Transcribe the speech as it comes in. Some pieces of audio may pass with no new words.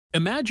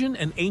Imagine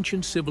an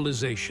ancient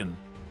civilization,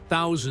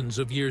 thousands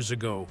of years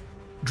ago,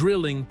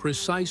 drilling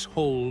precise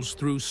holes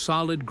through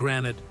solid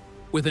granite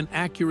with an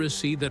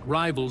accuracy that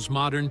rivals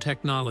modern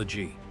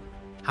technology.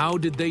 How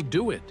did they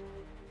do it?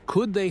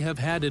 Could they have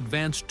had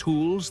advanced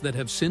tools that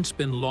have since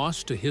been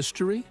lost to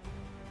history?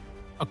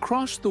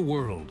 Across the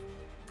world,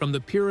 from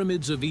the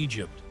pyramids of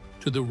Egypt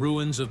to the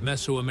ruins of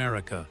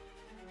Mesoamerica,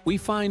 we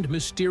find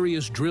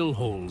mysterious drill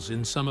holes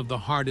in some of the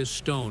hardest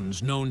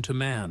stones known to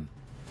man.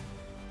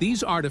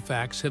 These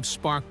artifacts have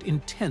sparked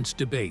intense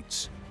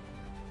debates.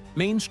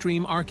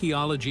 Mainstream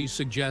archaeology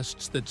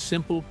suggests that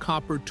simple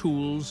copper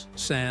tools,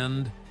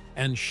 sand,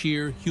 and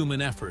sheer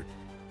human effort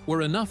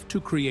were enough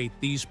to create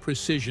these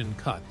precision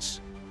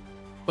cuts.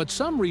 But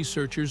some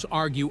researchers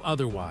argue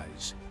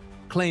otherwise,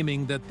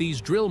 claiming that these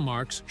drill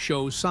marks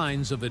show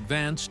signs of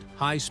advanced,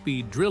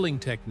 high-speed drilling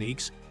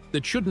techniques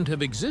that shouldn't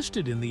have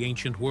existed in the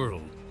ancient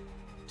world.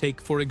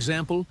 Take, for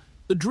example,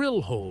 the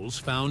drill holes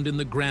found in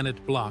the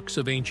granite blocks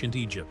of ancient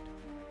Egypt.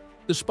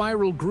 The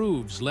spiral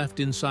grooves left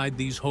inside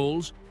these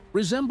holes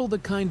resemble the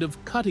kind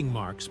of cutting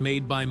marks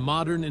made by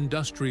modern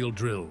industrial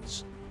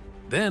drills.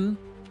 Then,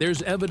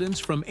 there's evidence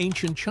from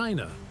ancient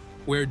China,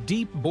 where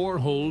deep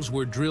boreholes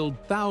were drilled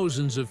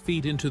thousands of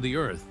feet into the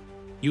earth,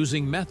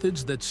 using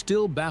methods that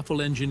still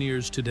baffle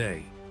engineers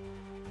today.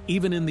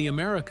 Even in the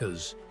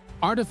Americas,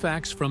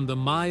 artifacts from the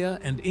Maya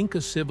and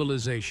Inca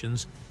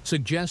civilizations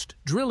suggest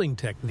drilling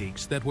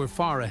techniques that were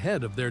far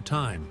ahead of their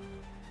time.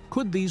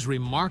 Could these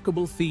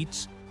remarkable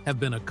feats have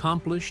been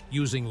accomplished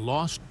using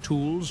lost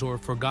tools or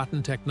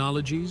forgotten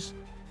technologies?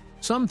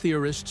 Some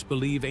theorists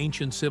believe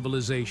ancient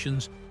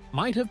civilizations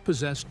might have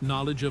possessed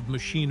knowledge of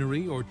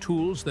machinery or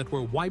tools that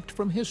were wiped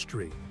from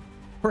history,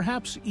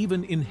 perhaps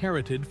even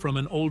inherited from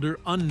an older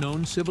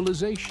unknown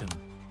civilization.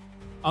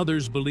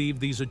 Others believe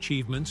these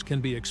achievements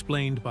can be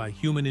explained by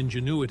human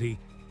ingenuity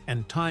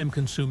and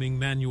time-consuming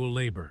manual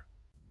labor.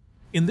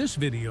 In this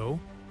video,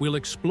 we'll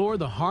explore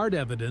the hard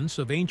evidence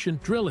of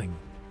ancient drilling,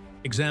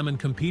 examine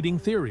competing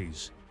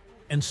theories,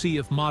 and see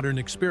if modern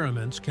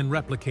experiments can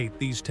replicate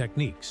these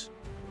techniques.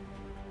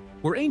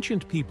 Were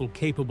ancient people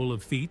capable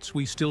of feats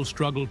we still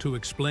struggle to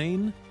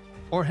explain,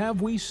 or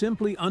have we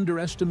simply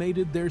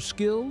underestimated their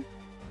skill?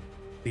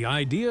 The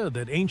idea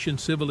that ancient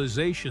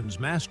civilizations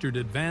mastered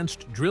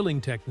advanced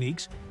drilling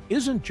techniques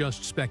isn't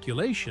just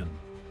speculation.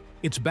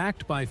 It's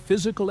backed by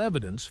physical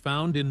evidence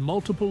found in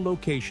multiple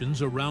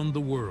locations around the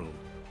world.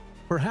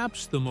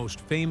 Perhaps the most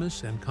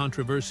famous and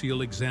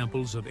controversial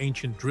examples of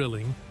ancient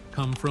drilling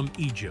come from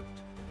Egypt.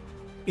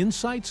 In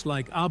sites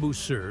like Abu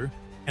Sir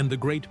and the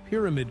Great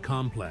Pyramid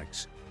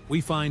Complex,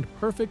 we find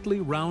perfectly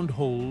round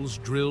holes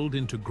drilled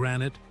into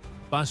granite,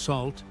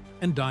 basalt,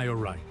 and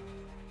diorite.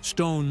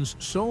 Stones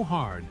so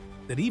hard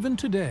that even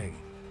today,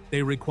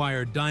 they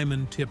require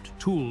diamond-tipped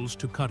tools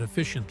to cut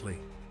efficiently.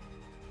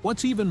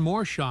 What's even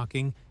more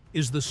shocking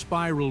is the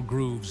spiral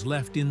grooves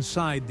left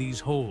inside these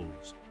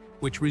holes,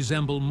 which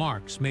resemble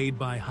marks made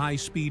by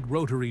high-speed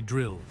rotary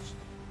drills.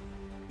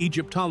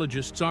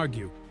 Egyptologists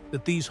argue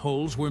that these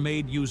holes were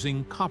made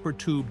using copper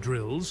tube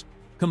drills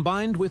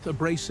combined with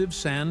abrasive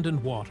sand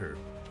and water,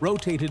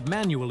 rotated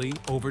manually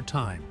over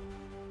time.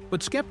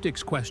 But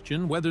skeptics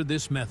question whether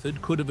this method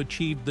could have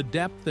achieved the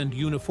depth and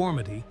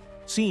uniformity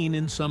seen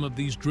in some of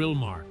these drill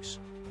marks.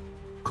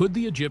 Could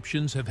the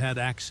Egyptians have had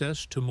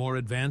access to more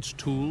advanced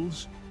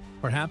tools,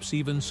 perhaps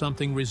even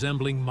something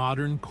resembling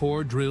modern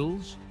core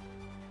drills?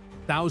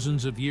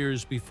 Thousands of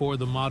years before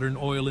the modern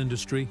oil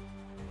industry,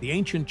 the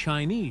ancient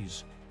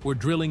Chinese were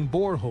drilling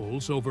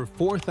boreholes over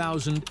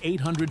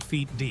 4,800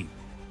 feet deep,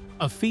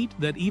 a feat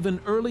that even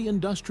early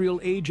industrial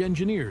age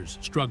engineers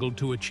struggled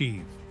to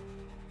achieve.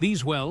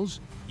 These wells,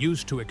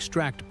 used to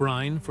extract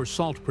brine for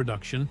salt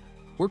production,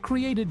 were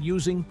created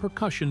using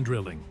percussion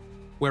drilling,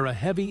 where a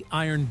heavy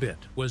iron bit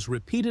was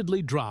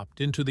repeatedly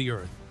dropped into the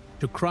earth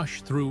to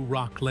crush through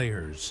rock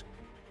layers.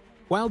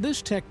 While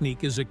this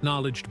technique is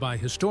acknowledged by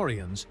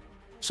historians,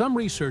 some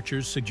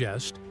researchers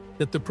suggest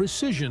that the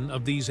precision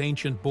of these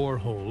ancient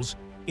boreholes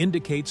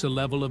indicates a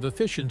level of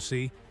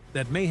efficiency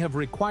that may have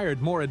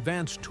required more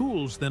advanced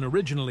tools than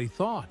originally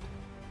thought.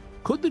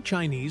 Could the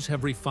Chinese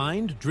have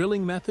refined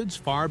drilling methods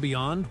far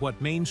beyond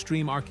what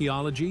mainstream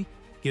archaeology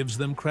gives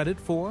them credit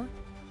for?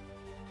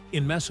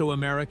 In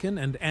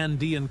Mesoamerican and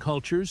Andean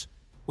cultures,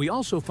 we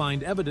also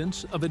find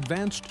evidence of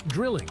advanced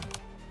drilling.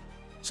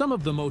 Some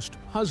of the most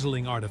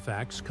puzzling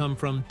artifacts come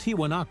from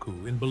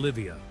Tiwanaku in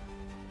Bolivia,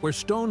 where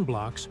stone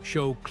blocks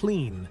show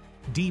clean,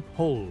 deep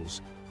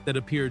holes that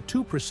appear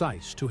too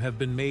precise to have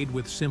been made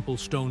with simple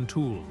stone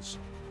tools.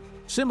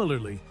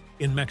 Similarly,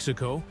 in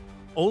Mexico,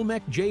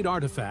 Olmec jade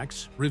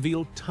artifacts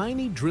reveal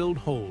tiny drilled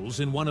holes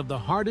in one of the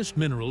hardest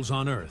minerals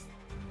on Earth,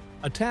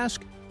 a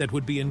task that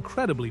would be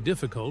incredibly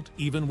difficult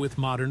even with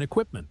modern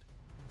equipment.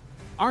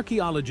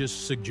 Archaeologists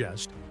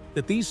suggest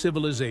that these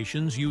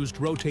civilizations used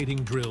rotating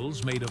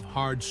drills made of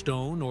hard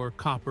stone or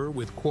copper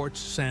with quartz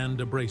sand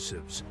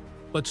abrasives.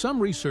 But some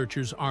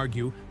researchers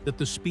argue that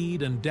the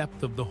speed and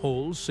depth of the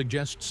holes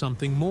suggest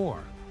something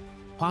more,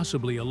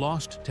 possibly a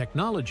lost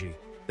technology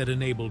that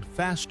enabled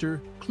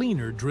faster,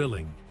 cleaner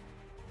drilling.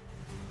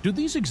 Do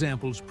these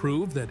examples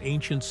prove that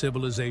ancient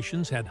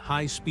civilizations had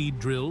high-speed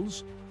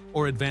drills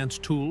or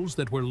advanced tools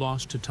that were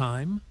lost to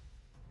time?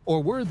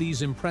 Or were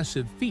these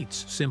impressive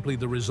feats simply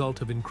the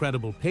result of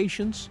incredible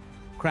patience,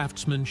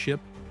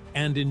 craftsmanship,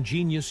 and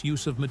ingenious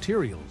use of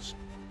materials?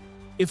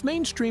 If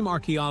mainstream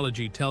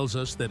archaeology tells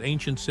us that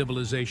ancient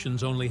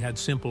civilizations only had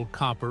simple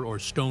copper or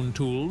stone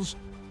tools,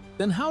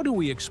 then how do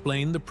we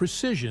explain the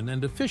precision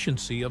and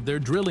efficiency of their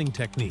drilling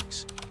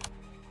techniques?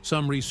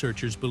 Some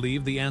researchers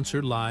believe the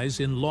answer lies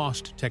in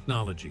lost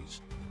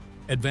technologies,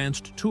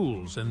 advanced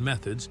tools and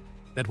methods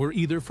that were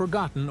either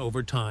forgotten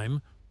over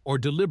time or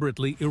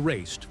deliberately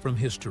erased from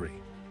history.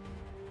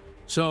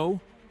 So,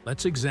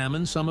 let's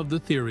examine some of the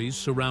theories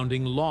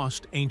surrounding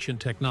lost ancient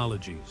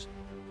technologies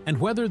and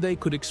whether they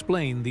could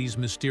explain these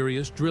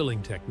mysterious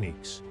drilling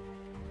techniques.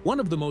 One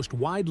of the most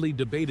widely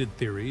debated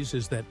theories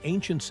is that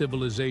ancient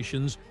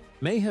civilizations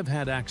may have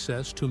had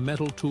access to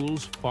metal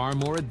tools far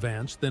more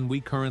advanced than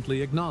we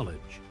currently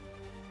acknowledge.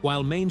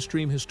 While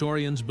mainstream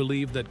historians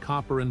believe that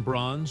copper and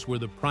bronze were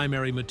the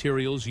primary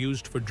materials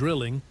used for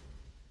drilling,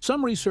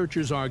 some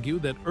researchers argue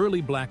that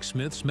early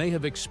blacksmiths may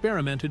have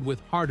experimented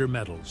with harder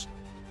metals,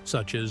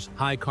 such as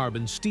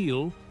high-carbon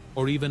steel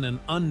or even an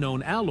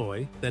unknown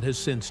alloy that has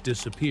since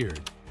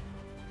disappeared.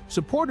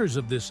 Supporters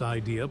of this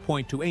idea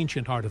point to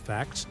ancient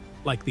artifacts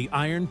like the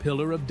Iron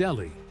Pillar of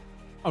Delhi,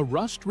 a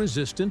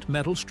rust-resistant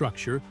metal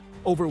structure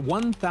over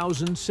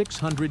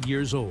 1,600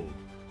 years old,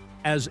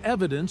 as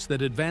evidence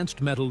that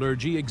advanced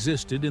metallurgy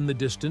existed in the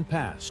distant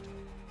past.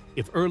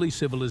 If early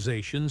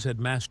civilizations had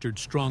mastered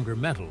stronger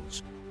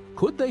metals,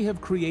 could they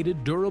have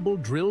created durable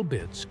drill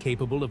bits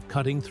capable of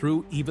cutting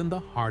through even the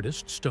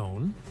hardest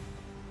stone?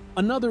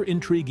 Another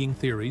intriguing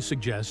theory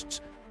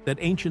suggests that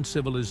ancient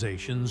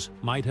civilizations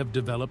might have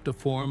developed a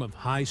form of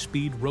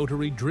high-speed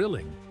rotary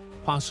drilling,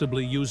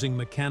 possibly using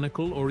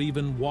mechanical or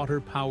even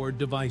water-powered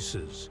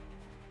devices.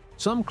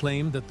 Some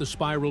claim that the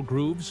spiral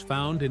grooves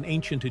found in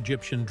ancient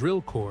Egyptian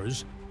drill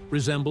cores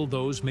resemble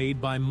those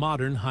made by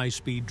modern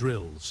high-speed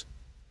drills,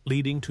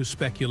 leading to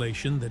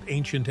speculation that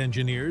ancient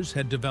engineers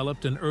had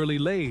developed an early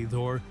lathe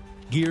or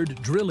geared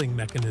drilling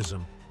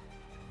mechanism.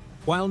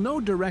 While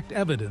no direct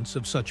evidence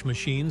of such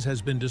machines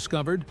has been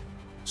discovered,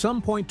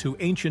 some point to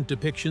ancient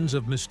depictions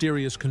of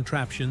mysterious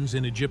contraptions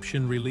in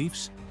Egyptian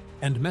reliefs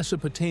and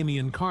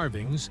Mesopotamian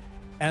carvings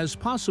as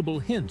possible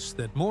hints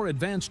that more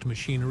advanced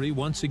machinery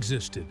once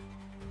existed.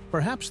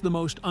 Perhaps the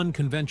most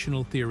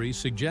unconventional theory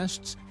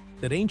suggests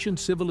that ancient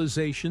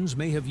civilizations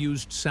may have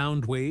used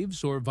sound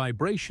waves or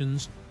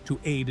vibrations to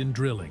aid in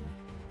drilling.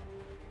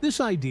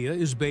 This idea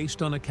is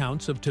based on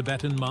accounts of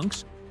Tibetan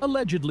monks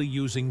allegedly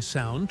using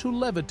sound to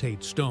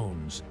levitate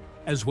stones,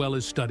 as well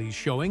as studies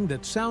showing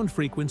that sound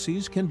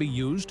frequencies can be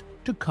used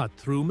to cut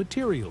through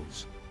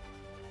materials.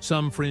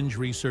 Some fringe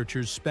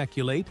researchers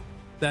speculate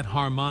that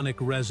harmonic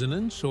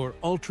resonance or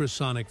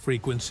ultrasonic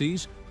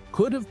frequencies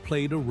could have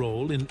played a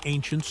role in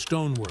ancient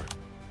stonework,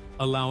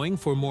 allowing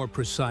for more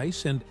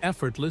precise and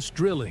effortless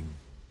drilling.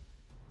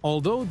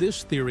 Although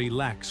this theory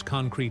lacks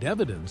concrete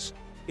evidence,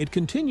 it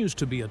continues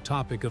to be a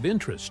topic of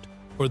interest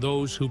for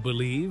those who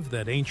believe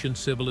that ancient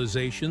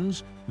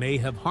civilizations may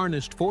have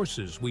harnessed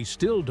forces we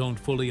still don't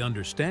fully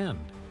understand.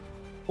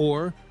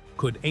 Or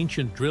could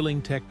ancient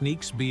drilling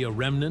techniques be a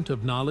remnant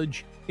of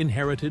knowledge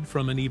inherited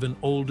from an even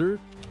older,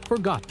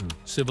 forgotten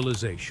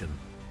civilization?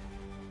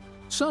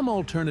 Some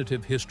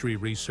alternative history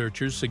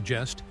researchers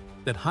suggest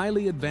that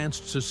highly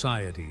advanced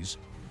societies,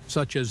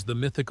 such as the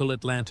mythical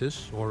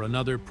Atlantis or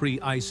another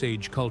pre-Ice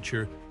Age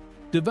culture,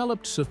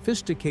 developed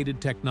sophisticated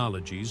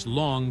technologies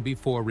long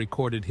before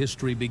recorded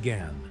history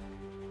began.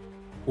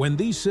 When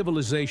these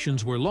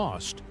civilizations were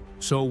lost,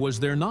 so was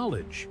their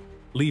knowledge,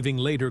 leaving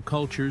later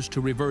cultures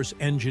to reverse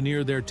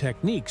engineer their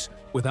techniques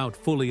without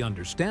fully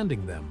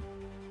understanding them.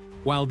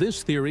 While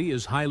this theory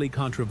is highly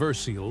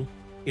controversial,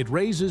 it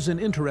raises an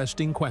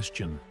interesting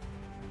question.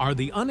 Are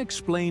the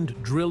unexplained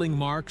drilling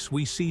marks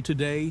we see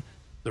today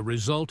the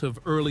result of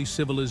early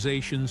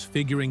civilizations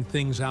figuring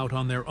things out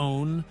on their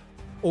own,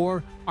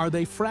 or are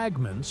they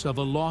fragments of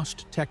a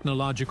lost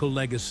technological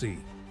legacy?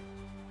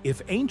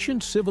 If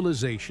ancient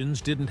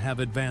civilizations didn't have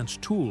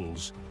advanced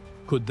tools,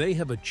 could they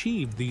have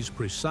achieved these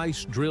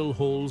precise drill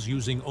holes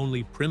using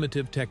only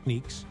primitive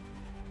techniques?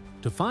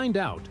 To find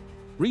out,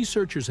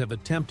 researchers have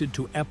attempted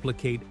to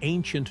replicate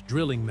ancient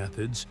drilling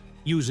methods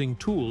using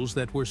tools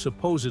that were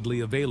supposedly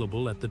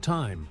available at the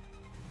time.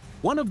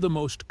 One of the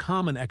most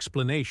common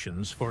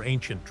explanations for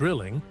ancient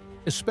drilling,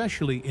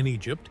 especially in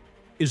Egypt,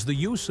 is the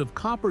use of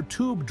copper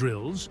tube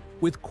drills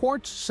with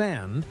quartz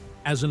sand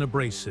as an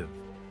abrasive.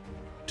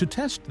 To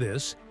test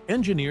this,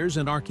 engineers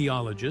and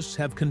archaeologists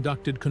have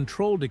conducted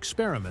controlled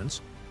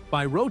experiments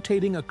by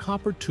rotating a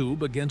copper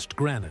tube against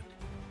granite,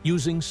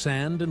 using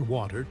sand and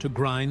water to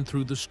grind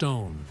through the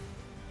stone.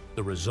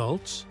 The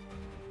results?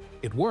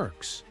 It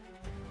works,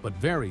 but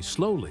very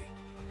slowly.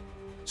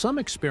 Some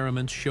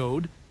experiments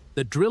showed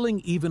that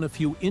drilling even a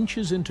few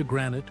inches into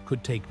granite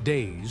could take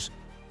days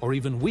or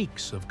even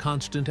weeks of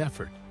constant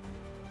effort.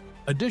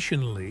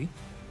 Additionally,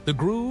 the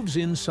grooves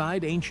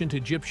inside ancient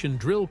Egyptian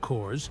drill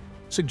cores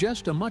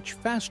suggest a much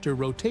faster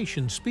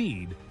rotation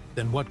speed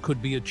than what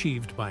could be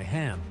achieved by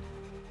hand.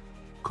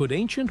 Could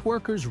ancient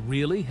workers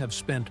really have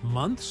spent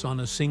months on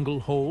a single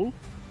hole?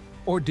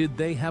 Or did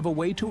they have a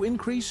way to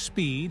increase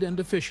speed and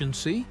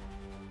efficiency?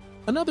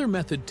 Another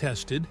method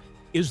tested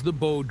is the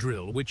bow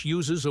drill, which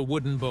uses a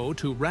wooden bow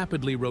to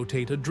rapidly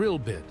rotate a drill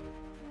bit.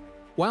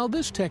 While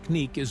this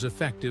technique is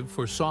effective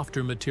for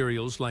softer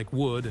materials like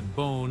wood and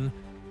bone,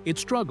 it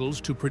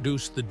struggles to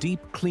produce the deep,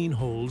 clean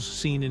holes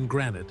seen in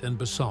granite and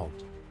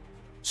basalt.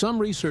 Some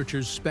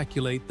researchers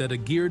speculate that a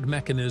geared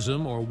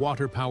mechanism or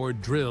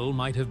water-powered drill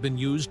might have been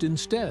used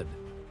instead,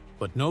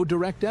 but no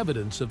direct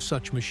evidence of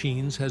such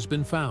machines has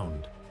been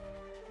found.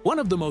 One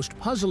of the most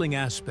puzzling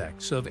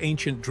aspects of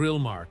ancient drill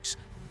marks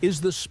is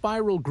the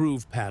spiral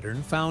groove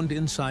pattern found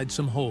inside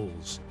some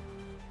holes.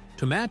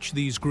 To match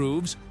these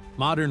grooves,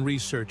 modern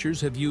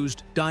researchers have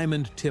used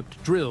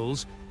diamond-tipped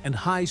drills and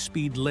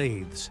high-speed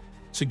lathes,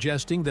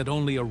 suggesting that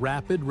only a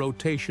rapid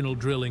rotational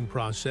drilling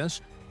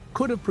process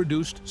could have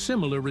produced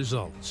similar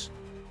results.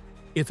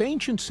 If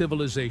ancient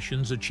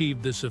civilizations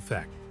achieved this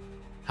effect,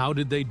 how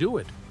did they do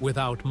it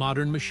without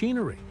modern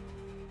machinery?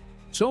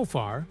 So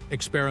far,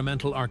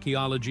 experimental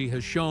archaeology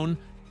has shown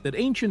that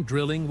ancient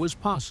drilling was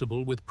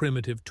possible with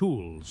primitive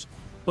tools,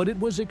 but it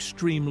was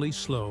extremely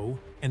slow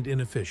and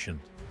inefficient.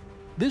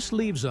 This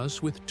leaves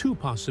us with two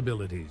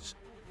possibilities.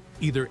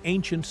 Either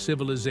ancient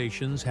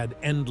civilizations had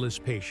endless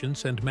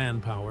patience and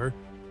manpower,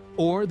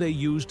 or they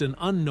used an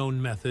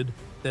unknown method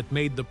that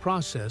made the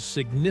process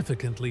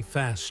significantly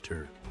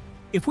faster.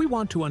 If we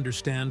want to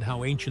understand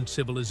how ancient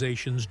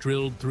civilizations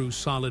drilled through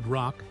solid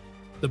rock,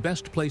 the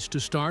best place to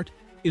start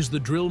is the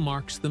drill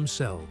marks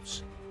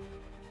themselves.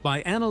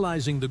 By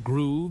analyzing the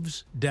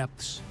grooves,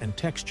 depths, and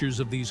textures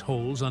of these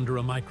holes under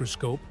a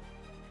microscope,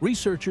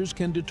 researchers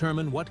can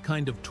determine what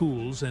kind of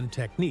tools and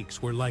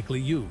techniques were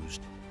likely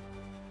used.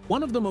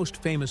 One of the most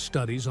famous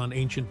studies on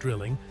ancient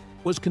drilling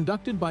was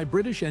conducted by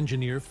British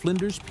engineer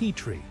Flinders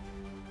Petrie,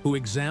 who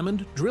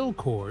examined drill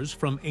cores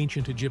from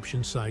ancient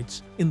Egyptian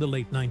sites in the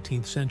late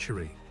 19th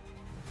century.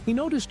 He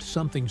noticed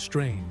something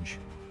strange.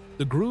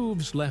 The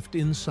grooves left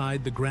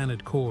inside the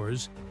granite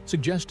cores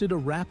suggested a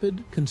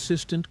rapid,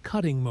 consistent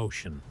cutting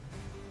motion,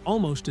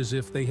 almost as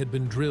if they had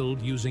been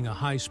drilled using a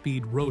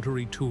high-speed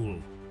rotary tool.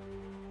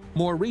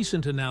 More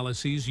recent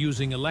analyses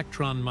using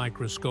electron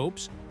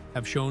microscopes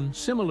have shown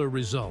similar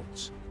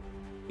results.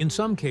 In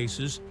some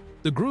cases,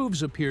 the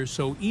grooves appear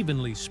so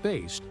evenly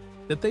spaced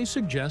that they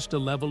suggest a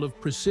level of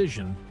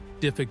precision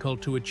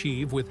difficult to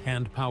achieve with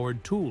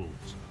hand-powered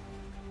tools.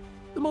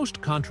 The most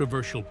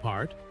controversial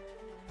part: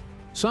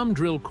 some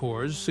drill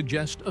cores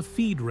suggest a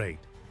feed rate,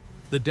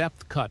 the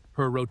depth cut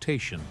per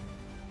rotation,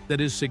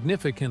 that is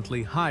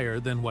significantly higher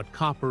than what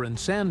copper and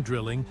sand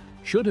drilling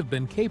should have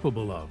been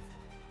capable of.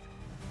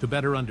 To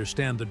better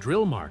understand the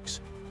drill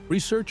marks,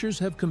 researchers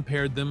have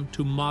compared them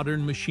to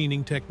modern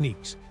machining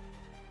techniques.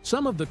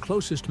 Some of the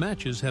closest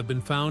matches have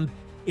been found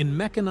in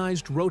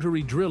mechanized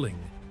rotary drilling,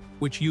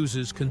 which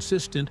uses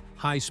consistent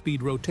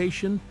high-speed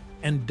rotation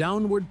and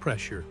downward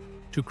pressure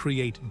to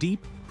create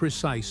deep,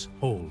 precise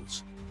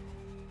holes.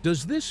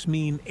 Does this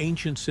mean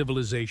ancient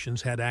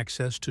civilizations had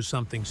access to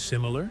something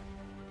similar?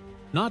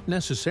 Not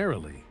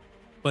necessarily,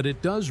 but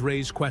it does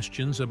raise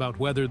questions about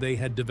whether they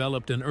had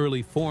developed an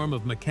early form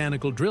of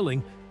mechanical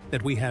drilling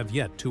that we have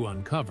yet to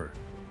uncover.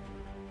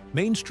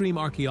 Mainstream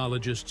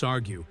archaeologists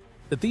argue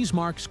that these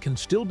marks can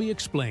still be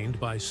explained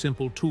by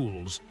simple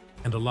tools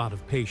and a lot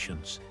of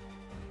patience.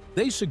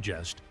 They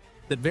suggest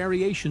that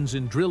variations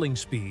in drilling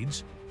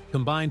speeds,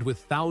 combined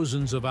with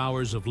thousands of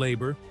hours of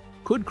labor,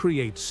 could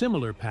create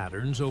similar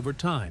patterns over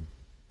time.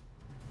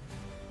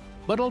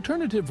 But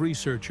alternative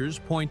researchers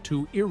point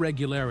to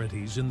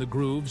irregularities in the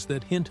grooves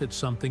that hint at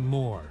something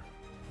more.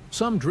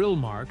 Some drill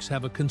marks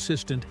have a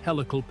consistent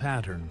helical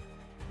pattern,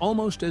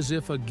 almost as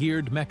if a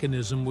geared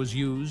mechanism was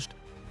used.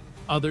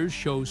 Others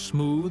show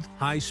smooth,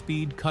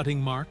 high-speed cutting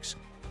marks,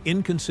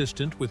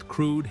 inconsistent with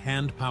crude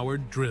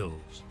hand-powered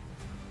drills.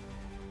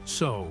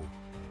 So,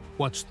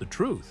 what's the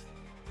truth?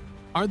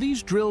 Are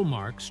these drill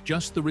marks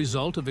just the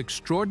result of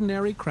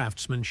extraordinary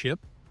craftsmanship,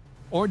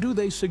 or do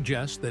they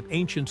suggest that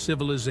ancient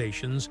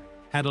civilizations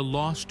had a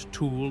lost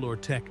tool or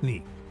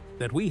technique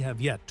that we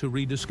have yet to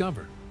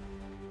rediscover?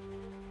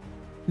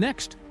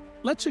 Next,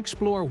 let's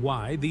explore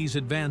why these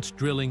advanced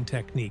drilling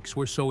techniques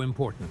were so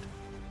important,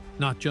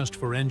 not just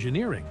for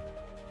engineering,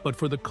 but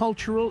for the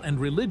cultural and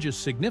religious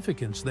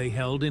significance they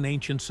held in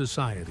ancient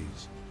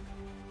societies.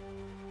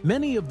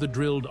 Many of the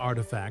drilled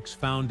artifacts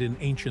found in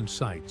ancient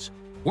sites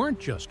weren't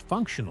just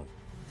functional,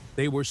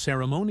 they were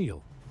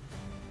ceremonial.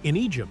 In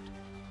Egypt,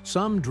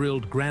 some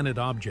drilled granite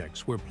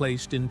objects were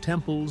placed in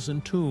temples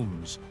and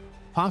tombs,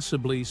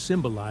 possibly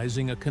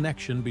symbolizing a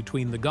connection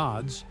between the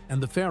gods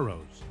and the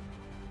pharaohs.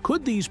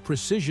 Could these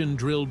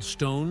precision-drilled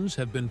stones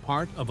have been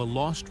part of a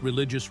lost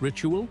religious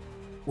ritual,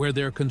 where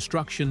their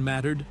construction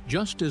mattered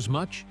just as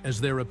much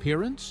as their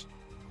appearance?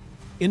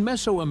 In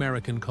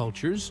Mesoamerican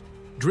cultures,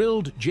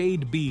 drilled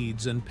jade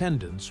beads and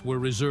pendants were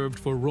reserved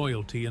for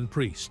royalty and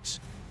priests.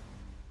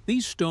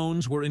 These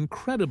stones were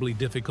incredibly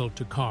difficult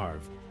to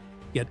carve,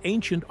 yet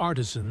ancient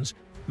artisans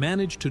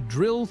managed to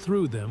drill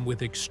through them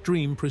with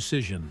extreme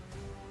precision.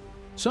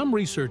 Some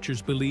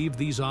researchers believe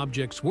these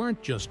objects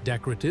weren't just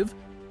decorative,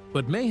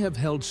 but may have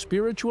held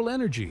spiritual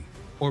energy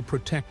or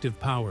protective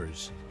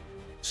powers.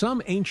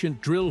 Some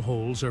ancient drill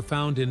holes are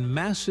found in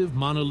massive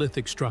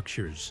monolithic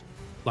structures,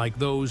 like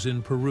those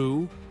in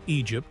Peru,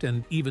 Egypt,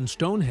 and even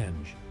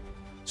Stonehenge.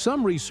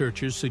 Some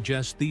researchers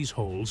suggest these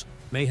holes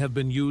may have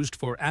been used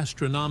for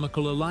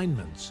astronomical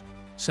alignments,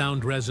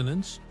 sound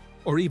resonance,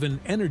 or even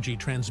energy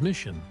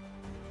transmission.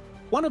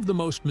 One of the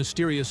most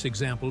mysterious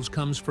examples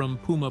comes from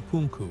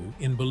Pumapunku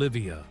in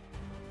Bolivia,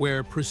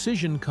 where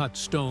precision-cut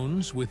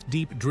stones with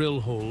deep drill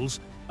holes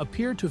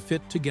appear to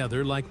fit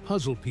together like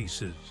puzzle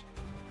pieces.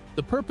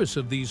 The purpose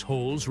of these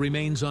holes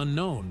remains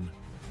unknown,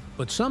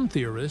 but some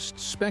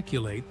theorists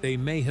speculate they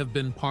may have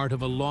been part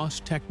of a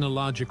lost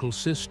technological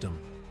system,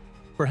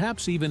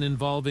 perhaps even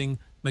involving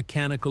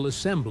mechanical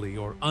assembly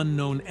or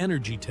unknown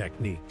energy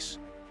techniques.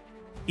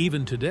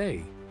 Even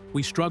today,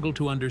 we struggle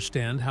to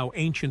understand how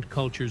ancient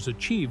cultures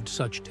achieved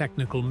such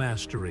technical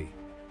mastery.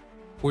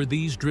 Were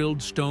these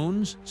drilled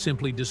stones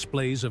simply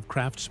displays of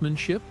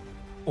craftsmanship,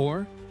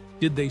 or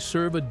did they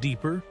serve a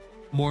deeper,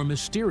 more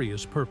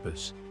mysterious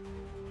purpose?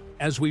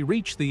 As we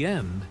reach the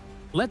end,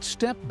 let's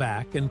step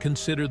back and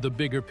consider the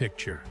bigger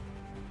picture.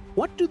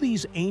 What do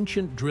these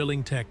ancient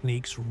drilling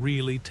techniques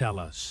really tell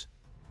us?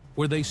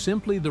 Were they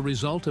simply the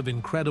result of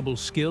incredible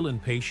skill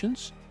and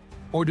patience?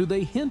 Or do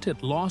they hint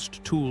at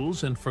lost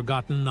tools and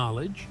forgotten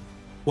knowledge?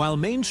 While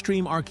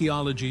mainstream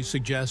archaeology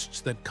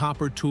suggests that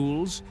copper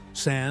tools,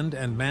 sand,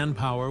 and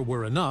manpower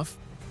were enough,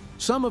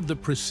 some of the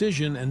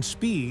precision and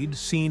speed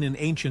seen in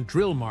ancient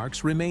drill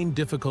marks remain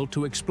difficult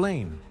to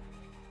explain.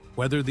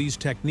 Whether these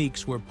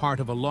techniques were part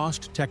of a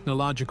lost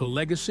technological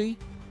legacy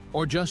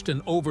or just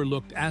an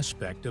overlooked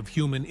aspect of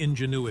human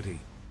ingenuity.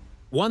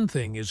 One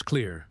thing is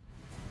clear: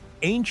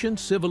 ancient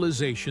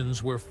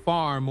civilizations were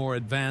far more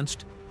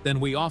advanced than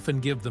we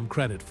often give them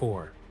credit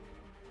for.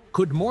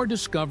 Could more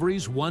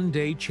discoveries one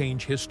day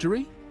change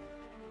history?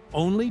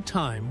 Only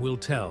time will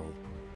tell.